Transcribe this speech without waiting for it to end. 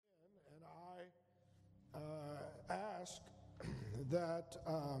that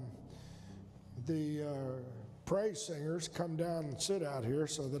the praise singers come down and sit out here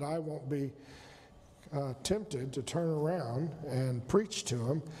so that I won't be tempted to turn around and preach to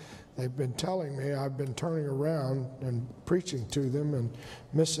them. They've been telling me I've been turning around and preaching to them and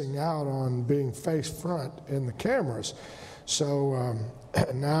missing out on being face front in the cameras. So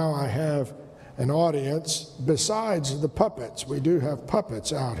now I have an audience besides the puppets. We do have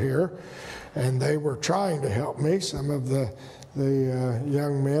puppets out here, and they were trying to help me. Some of the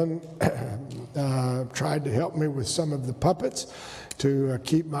young men tried to help me with some of the puppets to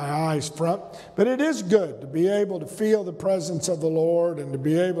keep my eyes front. But it is good to be able to feel the presence of the Lord and to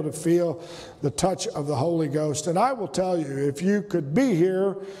be able to feel the touch of the Holy Ghost. And I will tell you, if you could be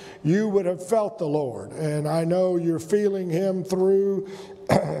here, you would have felt the Lord. And I know you're feeling Him through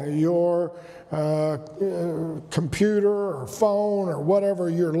your computer or phone or whatever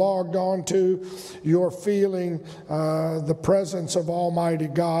you're logged on to. You're feeling the presence of Almighty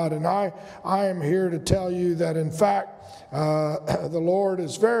God. And I am here to tell you that, in fact, the Lord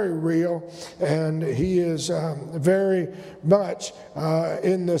is very real, and He is very much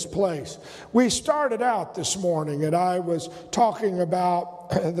in this place. We started out this morning, and I was talking about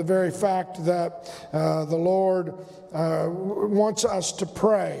the very fact that the Lord wants us to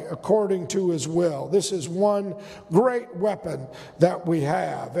pray according to His will. This is one great weapon that we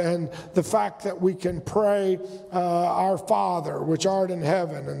have, and the fact that we can pray our Father which art in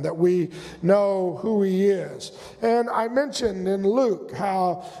heaven, and that we know who He is. And I mentioned in Luke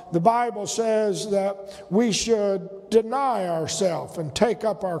how the Bible says that we should deny ourselves and take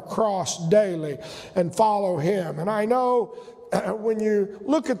up our cross daily and follow Him. And I know when you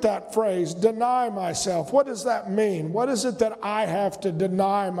look at that phrase, deny myself, what does that mean? What is it that I have to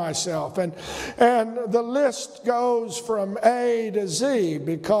deny myself? And the list goes from A to Z,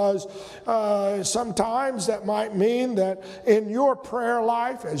 because sometimes that might mean that in your prayer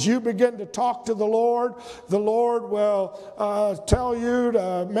life, as you begin to talk to the Lord will tell you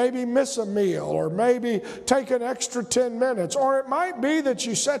to maybe miss a meal, or maybe take an extra 10 minutes. Or it might be that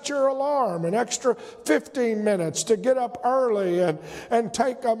you set your alarm an extra 15 minutes to get up early and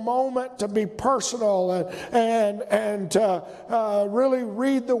take a moment to be personal and to really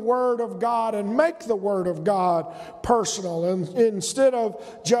read the Word of God and make the Word of God personal. And instead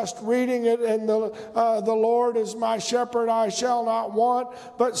of just reading it and the Lord is my shepherd, I shall not want,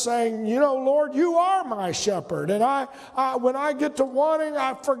 but saying, you know, Lord, you are my shepherd. And I when I get to wanting,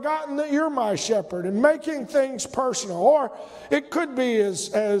 I've forgotten that you're my shepherd, and making things personal. Or it could be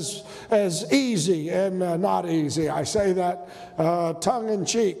as easy and not easy. I say that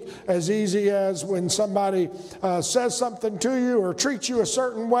tongue-in-cheek, as easy as when somebody says something to you or treats you a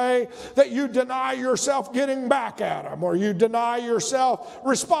certain way, that you deny yourself getting back at them, or you deny yourself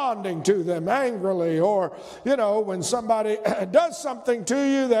responding to them angrily. Or, you know, when somebody does something to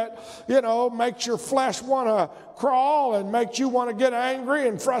you that, you know, makes your flesh want to crawl and makes you want to get angry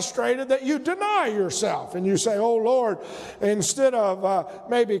and frustrated, that you deny yourself and you say, oh Lord, instead of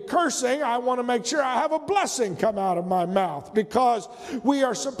maybe cursing, I want to make sure I have a blessing come out of my mouth, because we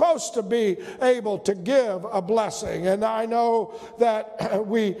are supposed to be able to give a blessing. And I know that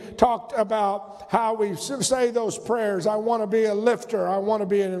we talked about how we say those prayers. I want to be a lifter, I want to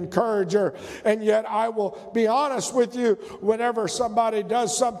be an encourager, and yet I will be honest with you, whenever somebody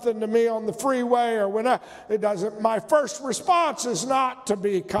does something to me on the freeway or when it doesn't, my first response is not to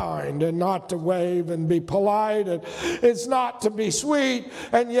be kind and not to wave and be polite, and it's not to be sweet.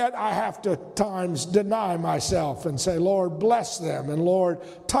 And yet I have to at times deny myself and say, Lord, bless them, and Lord,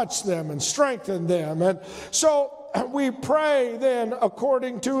 touch them and strengthen them. And so we pray then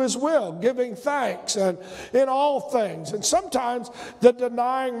according to His will, giving thanks and in all things. And sometimes the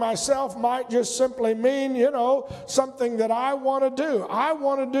denying myself might just simply mean, you know, something that I want to do. I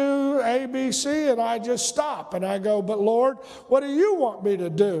want to do A, B, C, and I just stop and I go, but Lord, what do you want me to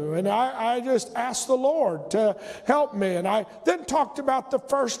do? And I just ask the Lord to help me. And I then talked about the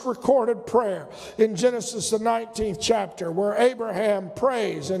first recorded prayer in Genesis, the 19th chapter, where Abraham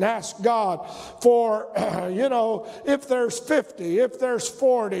prays and asks God for, you know, if there's 50, if there's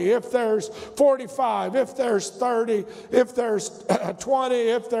 40, if there's 45, if there's 30, if there's 20,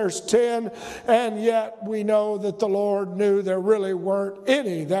 if there's 10, and yet we know that the Lord knew there really weren't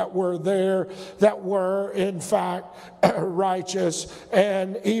any that were there that were in fact righteous,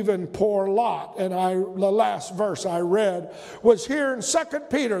 and even poor Lot. And the last verse I read was here in 2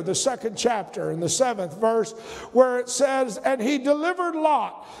 Peter, the 2nd chapter, in the 7th verse, where it says, and He delivered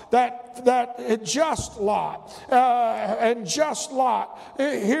Lot, that just Lot, and just Lot,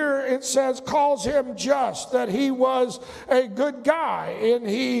 here it says, calls him just, that he was a good guy, and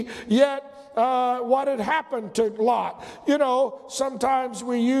he yet what had happened to Lot. You know, sometimes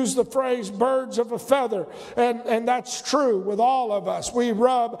we use the phrase birds of a feather, and that's true with all of us. We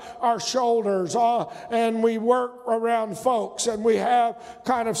rub our shoulders and we work around folks, and we have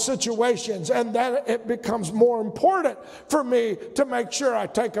kind of situations, and then it becomes more important for me to make sure I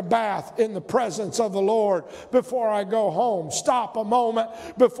take a bath in the presence of the Lord before I go home. Stop a moment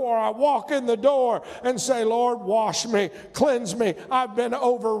before I walk in the door and say, Lord, wash me, cleanse me. I've been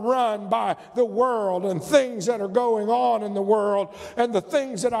overrun by the world and things that are going on in the world and the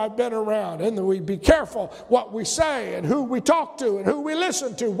things that I've been around. And we be careful what we say and who we talk to and who we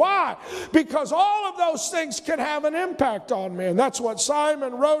listen to. Why? Because all of those things can have an impact on me. And that's what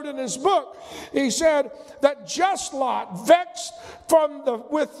Simon wrote in his book. He said that just Lot, vexed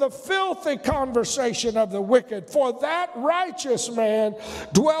with the filthy conversation of the wicked, for that righteous man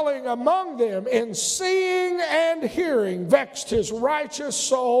dwelling among them in seeing and hearing vexed his righteous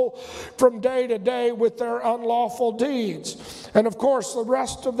soul from day to day with their unlawful deeds. And of course, the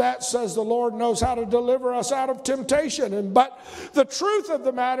rest of that says the Lord knows how to deliver us out of temptation. But the truth of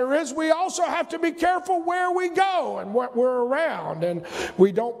the matter is we also have to be careful where we go and what we're around. And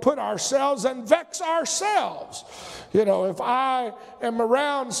we don't put ourselves and vex ourselves. You know, if I am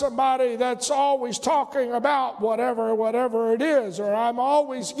around somebody that's always talking about whatever it is, or I'm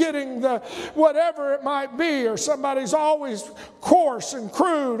always getting the whatever it might be, or somebody's always coarse and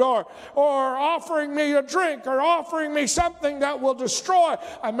crude, or offering me a drink, or offering me something that will destroy,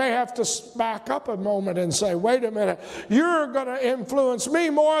 I may have to back up a moment and say, wait a minute, you're going to influence me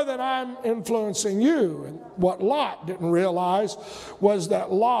more than I'm influencing you. And what Lot didn't realize was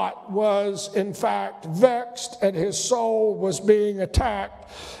that Lot was in fact vexed and his soul was being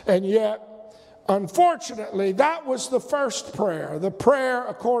attacked. And yet, unfortunately, that was the first prayer, the prayer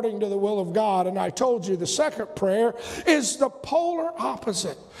according to the will of God. And I told you the second prayer is the polar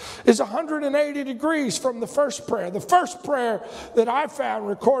opposite, is 180 degrees from the first prayer. The first prayer that I found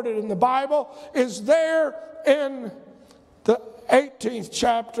recorded in the Bible is there in the 18th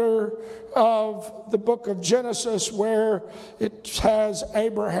chapter of the book of Genesis, where it has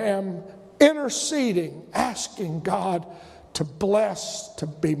Abraham interceding, asking God to bless, to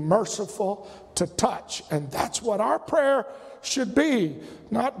be merciful, to touch. And that's what our prayer should be.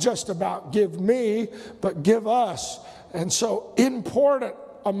 Not just about give me, but give us. And so important,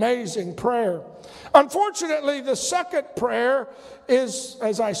 amazing prayer. Unfortunately, the second prayer is,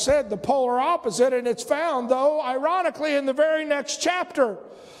 as I said, the polar opposite, and it's found, though, ironically, in the very next chapter.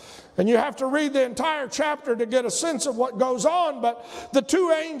 And you have to read the entire chapter to get a sense of what goes on. But the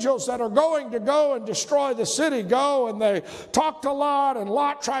two angels that are going to go and destroy the city go, and they talk to Lot, and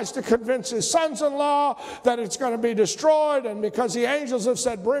Lot tries to convince his sons-in-law that it's going to be destroyed. And because the angels have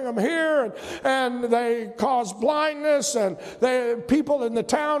said, bring them here, and they cause blindness, and people in the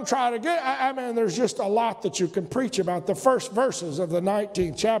town try to get, I mean, there's just a lot that you can preach about the first verses of the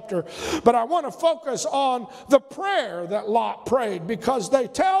 19th chapter. But I want to focus on the prayer that Lot prayed, because they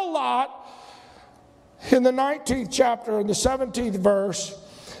tell Lot in the 19th chapter, in the 17th verse,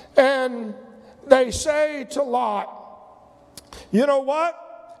 and they say to Lot, you know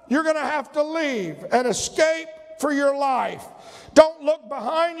what? You're going to have to leave and escape for your life. Don't look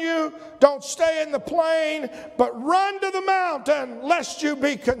behind you. Don't stay in the plain, but run to the mountain lest you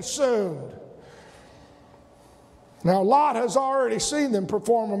be consumed. Now, Lot has already seen them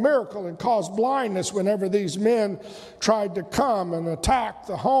perform a miracle and cause blindness whenever these men tried to come and attack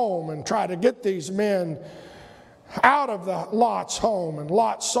the home and try to get these men out of Lot's home. And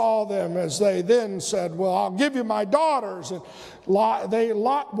Lot saw them as they then said, well, I'll give you my daughters. And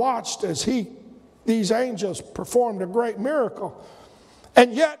Lot watched as these angels performed a great miracle.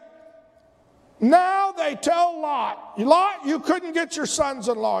 And yet, now they tell Lot, you couldn't get your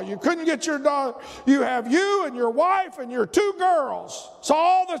sons-in-law. You couldn't get your daughter. You have you and your wife and your two girls. It's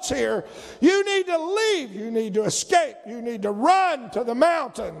all that's here. You need to leave. You need to escape. You need to run to the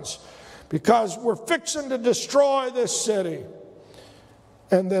mountains because we're fixing to destroy this city.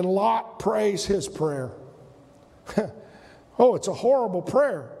 And then Lot prays his prayer. Oh, it's a horrible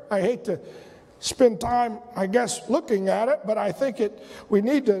prayer. I hate to spend time, I guess, looking at it, but I think we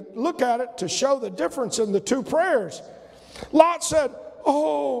need to look at it to show the difference in the two prayers. Lot said,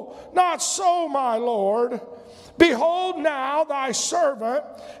 oh, not so, my Lord. Behold, now thy servant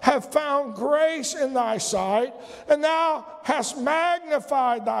have found grace in thy sight, and thou hast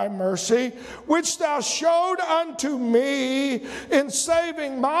magnified thy mercy, which thou showed unto me in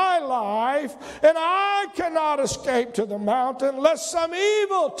saving my life, and I cannot escape to the mountain, lest some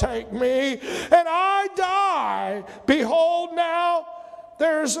evil take me, and I die. Behold, now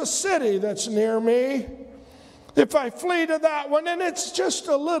there's a city that's near me, If I flee to that one, and it's just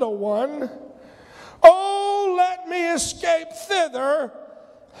a little one, oh, let me escape thither.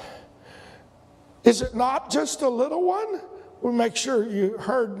 Is it not just a little one? Well, make sure you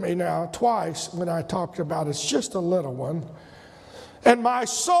heard me now twice when I talked about it's just a little one. And my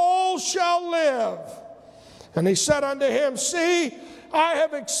soul shall live. And he said unto him, see, I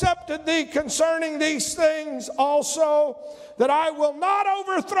have accepted thee concerning these things also, that I will not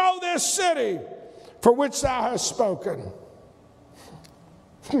overthrow this city for which thou hast spoken.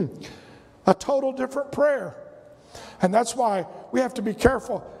 A total different prayer. And that's why we have to be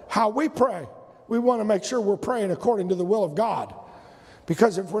careful how we pray. We want to make sure we're praying according to the will of God.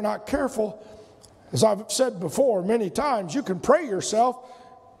 Because if we're not careful, as I've said before many times, you can pray yourself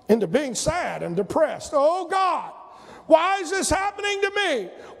into being sad and depressed. Oh God, why is this happening to me?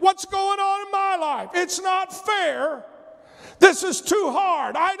 What's going on in my life? It's not fair. This is too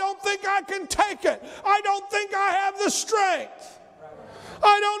hard. I don't think I can take it. I don't think I have the strength.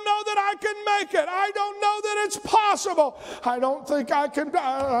 I don't know that I can make it. I don't know that it's possible. I don't think I can.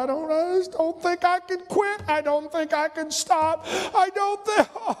 I just don't think I can quit. I don't think I can stop. I don't think.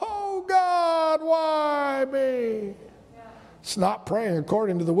 Oh God, why me? It's not praying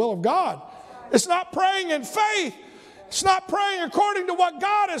according to the will of God. It's not praying in faith. It's not praying according to what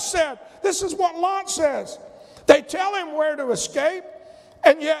God has said. This is what Lot says. They tell him where to escape,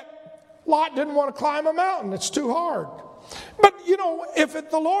 and yet Lot didn't want to climb a mountain. It's too hard. But, you know, if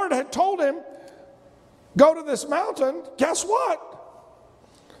the Lord had told him, go to this mountain, guess what?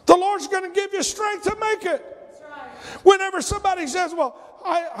 The Lord's going to give you strength to make it. That's right. Whenever somebody says, well,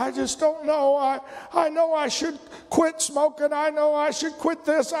 I just don't know. I know I should quit smoking. I know I should quit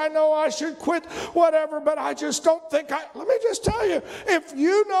this. I know I should quit whatever, but I just don't think let me just tell you, if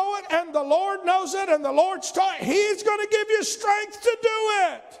you know it and the Lord knows it and the Lord's taught, He's going to give you strength to do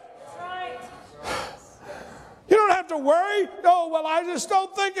it. That's right. You don't have to worry. Oh, well, I just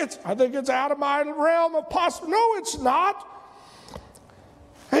don't think I think it's out of my realm of possible. No, it's not.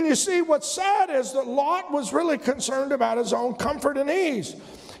 And you see, what's sad is that Lot was really concerned about his own comfort and ease.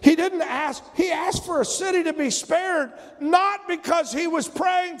 He didn't ask, he asked for a city to be spared, not because he was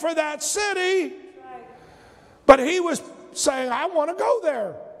praying for that city, but he was saying, I want to go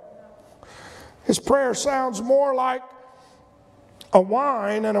there. His prayer sounds more like a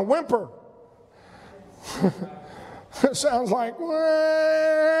whine and a whimper. It sounds like,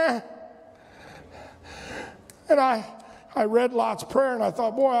 wah. And I read Lot's prayer and I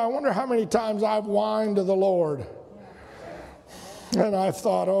thought, boy, I wonder how many times I've whined to the Lord. And I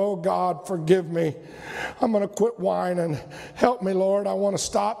thought, oh God, forgive me. I'm going to quit whining. Help me, Lord. I want to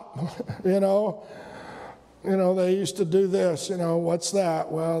stop. You know, they used to do this. You know, what's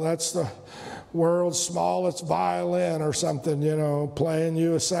that? Well, that's the world's smallest violin or something, you know, playing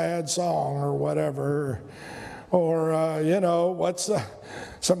you a sad song or whatever. Or, you know, what's the...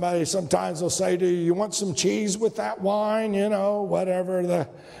 Somebody sometimes will say to you, you want some cheese with that wine? You know, whatever the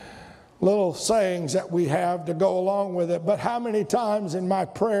little sayings that we have to go along with it. But how many times in my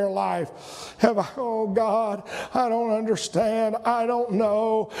prayer life have I, oh God, I don't understand. I don't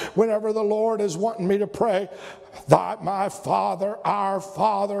know. Whenever the Lord is wanting me to pray, my Father, our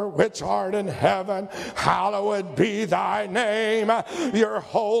Father, which art in heaven, hallowed be thy name. You're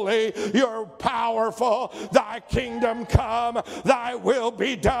holy, you're powerful, thy kingdom come, thy will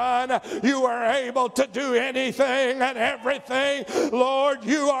be done. You are able to do anything and everything. Lord,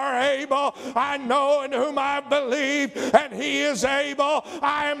 you are able. I know in whom I believe, and he is able.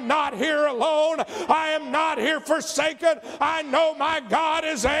 I am not here alone. I am not here forsaken. I know my God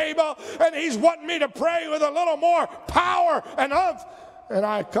is able, and he's wanting me to pray with a little more power and umph, and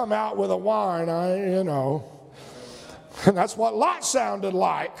I come out with a whine, and that's what Lot sounded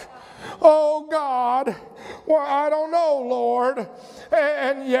like. Oh God, well, I don't know, Lord.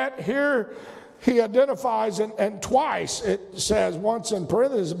 And yet here he identifies, and twice it says, once in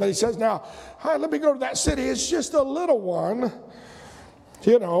parentheses, but he says, now, let me go to that city. It's just a little one.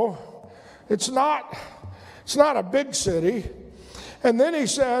 You know, it's not a big city. And then he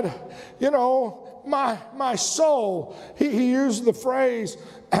said, you know, my soul, he used the phrase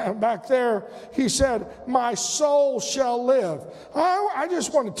back there, he said, my soul shall live. I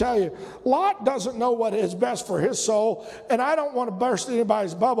just want to tell you, Lot doesn't know what is best for his soul, and I don't want to burst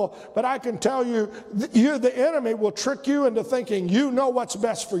anybody's bubble, but I can tell you, the enemy will trick you into thinking you know what's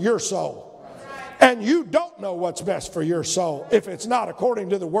best for your soul. And you don't know what's best for your soul if it's not according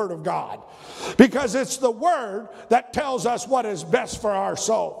to the Word of God. Because it's the Word that tells us what is best for our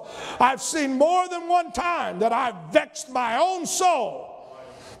soul. I've seen more than one time that I've vexed my own soul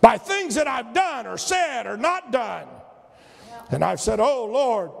by things that I've done or said or not done. And I've said, oh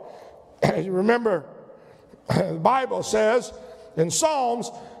Lord, you remember The Bible says in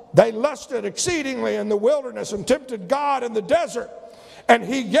Psalms, they lusted exceedingly in the wilderness and tempted God in the desert. And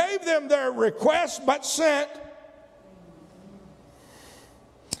he gave them their request, but sent.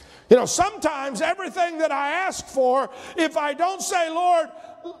 You know, sometimes everything that I ask for, if I don't say, Lord,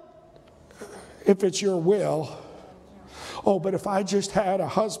 if it's your will, oh, but if I just had a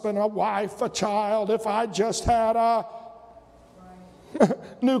husband, a wife, a child, if I just had a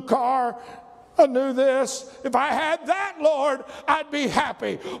new car, a new this, if I had that, Lord, I'd be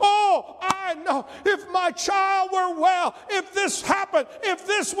happy. Oh, I know, if my child were well, if this happened, if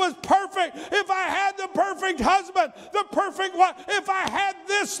this was perfect, if I had the perfect husband, the perfect wife, if I had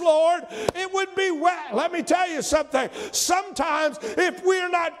this, Lord, it would be well. Let me tell you something. Sometimes if we're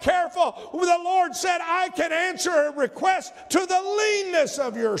not careful, the Lord said, I can answer a request to the leanness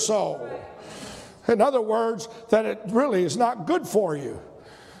of your soul. In other words, that it really is not good for you.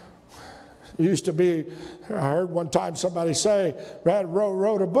 It used to be, I heard one time somebody say, Brad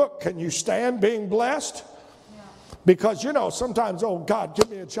wrote a book, Can You Stand Being Blessed? Yeah. Because, you know, sometimes, oh, God,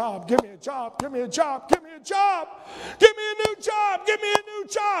 give me a job, give me a job, give me a job, give me a job, give me a new job, give me a new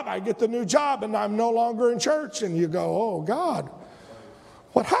job. I get the new job and I'm no longer in church. And you go, oh, God,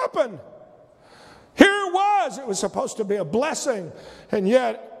 what happened? Here it was supposed to be a blessing, and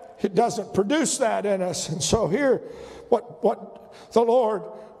yet it doesn't produce that in us. And so here,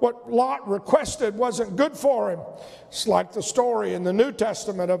 what Lot requested wasn't good for him. It's like the story in the New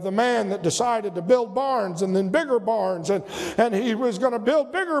Testament of the man that decided to build barns and then bigger barns. And he was going to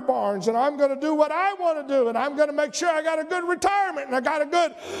build bigger barns, and I'm going to do what I want to do, and I'm going to make sure I got a good retirement and I got a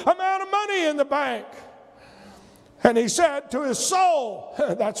good amount of money in the bank. And he said to his soul,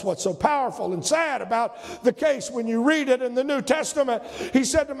 that's what's so powerful and sad about the case when you read it in the New Testament. He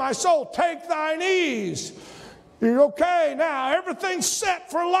said to my soul, take thine ease. You're okay now. Everything's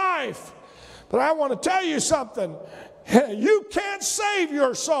set for life. But I want to tell you something. You can't save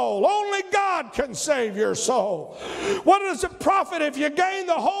your soul. Only God can save your soul. What does it profit if you gain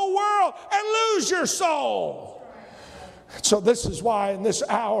the whole world and lose your soul? So this is why in this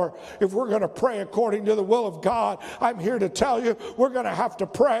hour, if we're going to pray according to the will of God, I'm here to tell you we're going to have to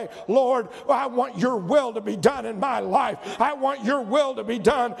pray, Lord, I want your will to be done in my life. I want your will to be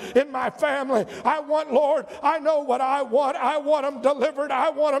done in my family. I want, Lord, I know what I want. I want them delivered. I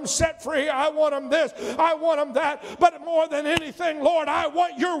want them set free. I want them this. I want them that. But more than anything, Lord, I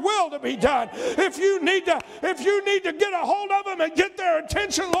want your will to be done. If you need to get a hold of them and get their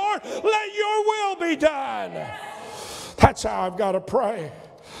attention, Lord, let your will be done. That's how I've got to pray.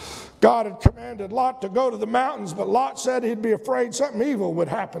 God had commanded Lot to go to the mountains, but Lot said he'd be afraid something evil would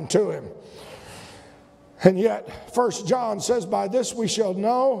happen to him. And yet, 1 John says, by this we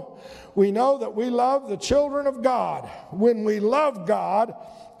know that we love the children of God, when we love God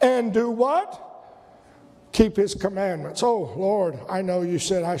and do what? Keep his commandments. Oh, Lord, I know you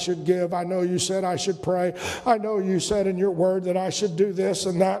said I should give. I know you said I should pray. I know you said in your word that I should do this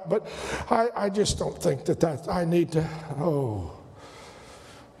and that, but I just don't think that I need to. Oh,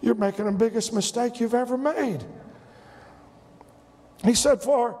 you're making the biggest mistake you've ever made. He said,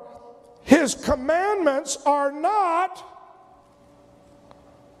 for his commandments are not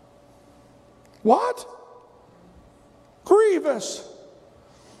what? Grievous.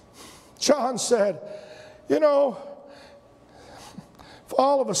 John said, you know, if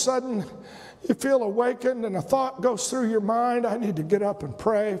all of a sudden you feel awakened and a thought goes through your mind, I need to get up and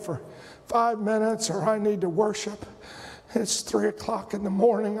pray for 5 minutes, or I need to worship. It's 3 o'clock in the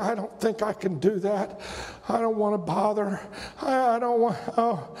morning. I don't think I can do that. I don't want to bother. I don't want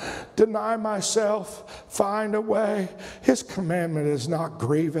to deny myself, find a way. His commandment is not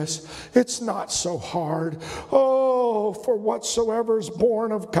grievous. It's not so hard. Oh, for whatsoever is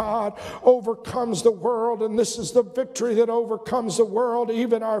born of God overcomes the world, and this is the victory that overcomes the world,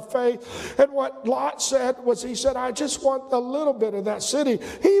 even our faith. And what Lot said was, he said, I just want a little bit of that city.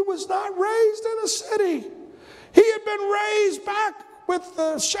 He was not raised in a city. He had been raised back with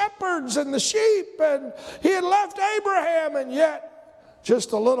the shepherds and the sheep, and he had left Abraham, and yet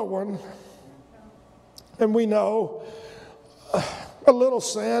just a little one. And we know a little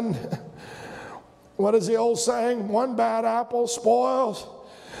sin. What is the old saying? One bad apple spoils.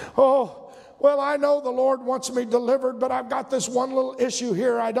 Oh, well, I know the Lord wants me delivered, but I've got this one little issue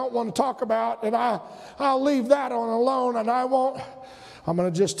here I don't want to talk about, and I'll leave that on alone, and I I'm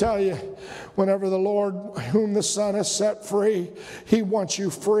going to just tell you, whenever the Lord, whom the Son has set free, He wants you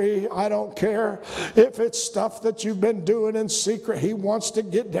free. I don't care if it's stuff that you've been doing in secret. He wants to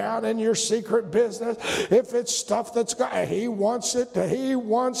get down in your secret business. If it's stuff that's got, He wants it. He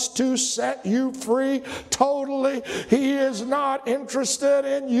wants to set you free totally. He is not interested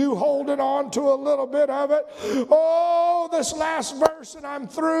in you holding on to a little bit of it. Oh, this last verse, and I'm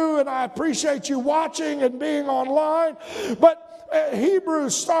through, and I appreciate you watching and being online, but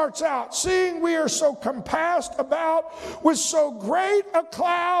Hebrews starts out, seeing we are so compassed about with so great a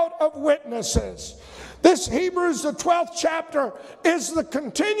cloud of witnesses. This Hebrews, the 12th chapter, is the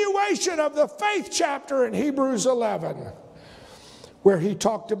continuation of the faith chapter in Hebrews 11, where he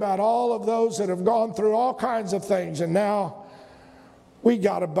talked about all of those that have gone through all kinds of things, and now we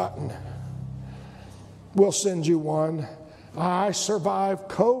got a button. We'll send you one. I survived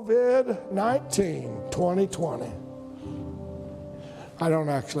COVID-19 2020. I don't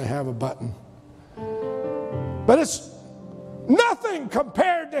actually have a button. But it's nothing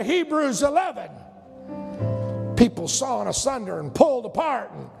compared to Hebrews 11. People sawn asunder and pulled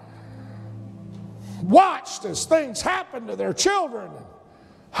apart and watched as things happened to their children.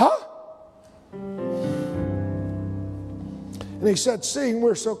 Huh? And he said, seeing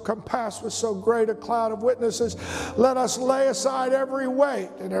we're so compassed with so great a cloud of witnesses, let us lay aside every weight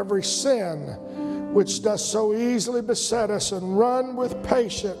and every sin which does so easily beset us, and run with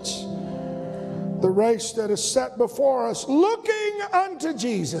patience the race that is set before us, looking unto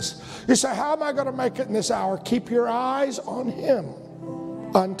Jesus. You say, how am I going to make it in this hour? Keep your eyes on Him,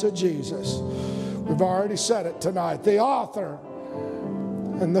 unto Jesus. We've already said it tonight. The author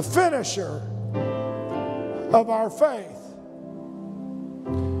and the finisher of our faith.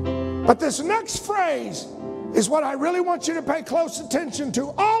 But this next phrase is what I really want you to pay close attention to.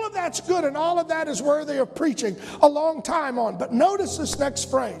 All of that's good, and all of that is worthy of preaching a long time on. But notice this next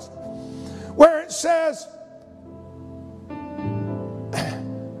phrase, where it says,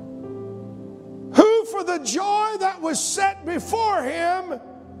 who for the joy that was set before Him,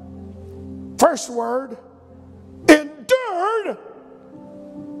 first word, endured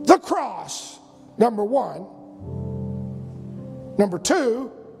the cross, number one. Number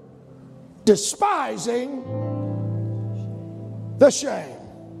two, despising the shame.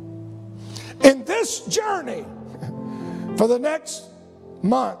 In this journey, for the next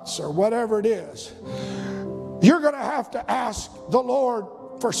months or whatever it is, you're going to have to ask the Lord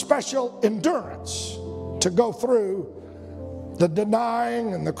for special endurance to go through the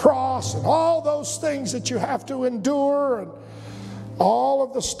denying and the cross and all those things that you have to endure and all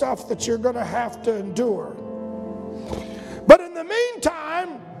of the stuff that you're going to have to endure. But in the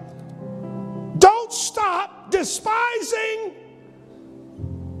meantime, don't stop despising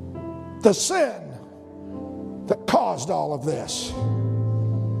the sin that caused all of this.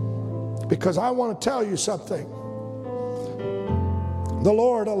 Because I want to tell you something. The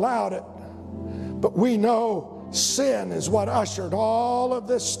Lord allowed it, but we know sin is what ushered all of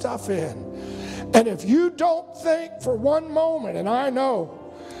this stuff in. And if you don't think for one moment, and I know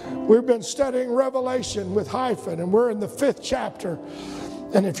we've been studying Revelation with Hyphen, and we're in the 5th chapter,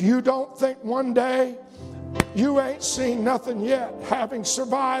 and if you don't think one day you ain't seen nothing yet, having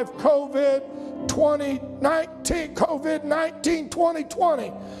survived COVID-19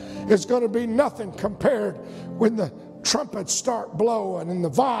 2020 is going to be nothing compared when the trumpets start blowing and the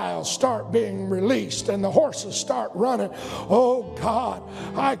vials start being released and the horses start running. Oh God,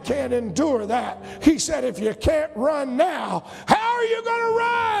 I can't endure that. He said, if you can't run now, how are you going to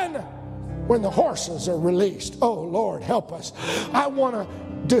run when the horses are released? Oh Lord, help us. I want to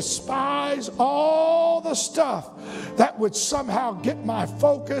despise all the stuff that would somehow get my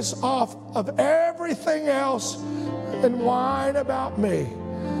focus off of everything else and whine about me.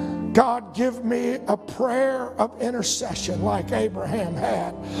 God, give me a prayer of intercession like Abraham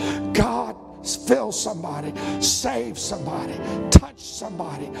had. God, fill somebody, save somebody, touch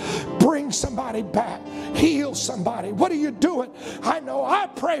somebody, bring somebody back, heal somebody. What are you doing? I know I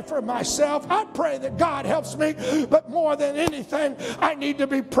pray for myself. I pray that God helps me, but more than anything, I need to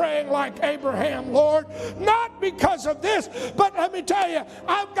be praying like Abraham, Lord, not because of this, but let me tell you,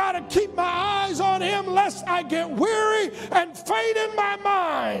 I've got to keep my eyes on Him lest I get weary and faint in my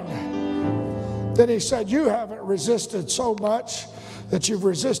mind. Then he said, you haven't resisted so much that you've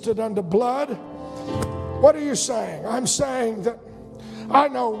resisted unto blood. What are you saying? I'm saying that I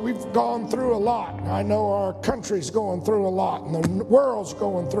know we've gone through a lot. I know our country's going through a lot, and the world's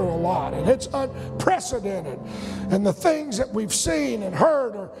going through a lot, and it's unprecedented. And the things that we've seen and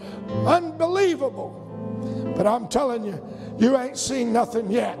heard are unbelievable. But I'm telling you, you ain't seen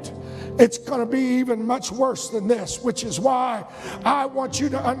nothing yet. it's going to be even much worse than this, which is why I want you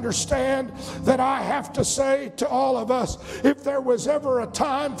to understand that I have to say to all of us, if there was ever a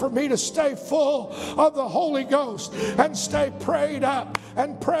time for me to stay full of the Holy Ghost and stay prayed up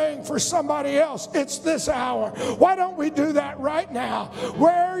and praying for somebody else, it's this hour. Why don't we do that right now?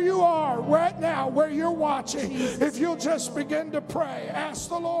 Where you are, right now, where you're watching, if you'll just begin to pray, ask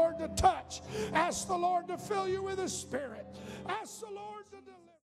the Lord to touch, ask the Lord to fill you with His Spirit, ask the Lord